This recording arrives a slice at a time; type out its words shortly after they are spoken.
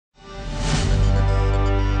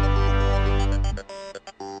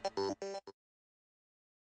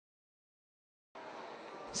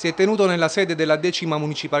Si è tenuto nella sede della 10ª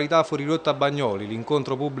municipalità fuori rotta Bagnoli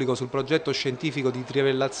l'incontro pubblico sul progetto scientifico di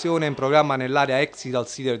trivellazione in programma nell'area ex Ital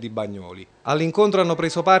Sider di Bagnoli. All'incontro hanno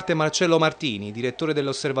preso parte Marcello Martini, direttore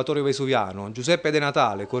dell'Osservatorio Vesuviano, Giuseppe De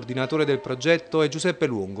Natale, coordinatore del progetto, e Giuseppe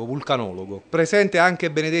Lungo, vulcanologo. Presente anche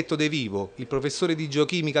Benedetto De Vivo, il professore di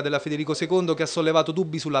geochimica della Federico II, che ha sollevato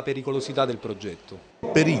dubbi sulla pericolosità del progetto. Il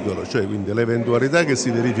pericolo, cioè quindi l'eventualità che si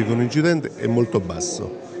verifichi un incidente, è molto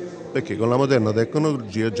basso, perché con la moderna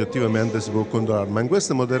tecnologia oggettivamente si può controllare, ma in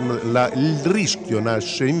questa moderna il rischio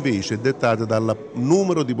nasce invece dettato dal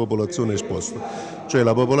numero di popolazione esposta, cioè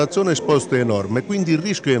la popolazione esposta è enorme, quindi il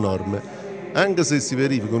rischio è enorme. Anche se si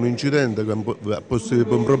verifica un incidente con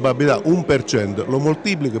probabilità 1%, lo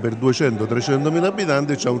moltiplica per 200-300 mila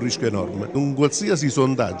abitanti e c'è un rischio enorme. Un qualsiasi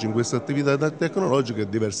sondaggio in questa attività tecnologica è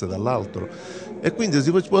diversa dall'altro e quindi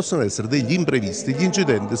ci possono essere degli imprevisti. Gli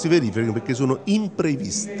incidenti si verificano perché sono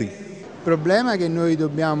imprevisti. Il problema che noi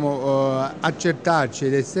dobbiamo accertarci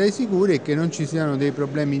ed essere sicuri è che non ci siano dei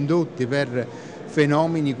problemi indotti per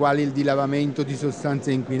fenomeni quali il dilavamento di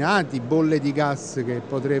sostanze inquinanti, bolle di gas che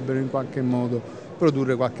potrebbero in qualche modo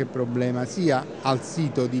produrre qualche problema sia al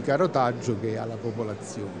sito di carotaggio che alla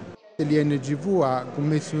popolazione. L'INGV ha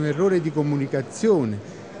commesso un errore di comunicazione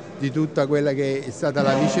di tutta quella che è stata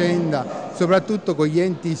la vicenda, soprattutto con gli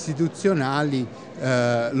enti istituzionali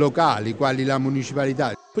locali, quali la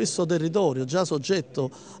municipalità. Questo territorio già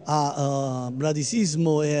soggetto a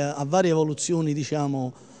bradisismo e a varie evoluzioni,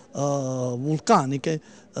 diciamo, vulcaniche,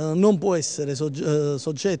 non può essere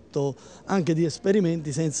soggetto anche di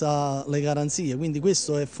esperimenti senza le garanzie, quindi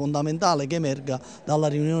questo è fondamentale che emerga dalla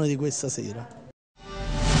riunione di questa sera.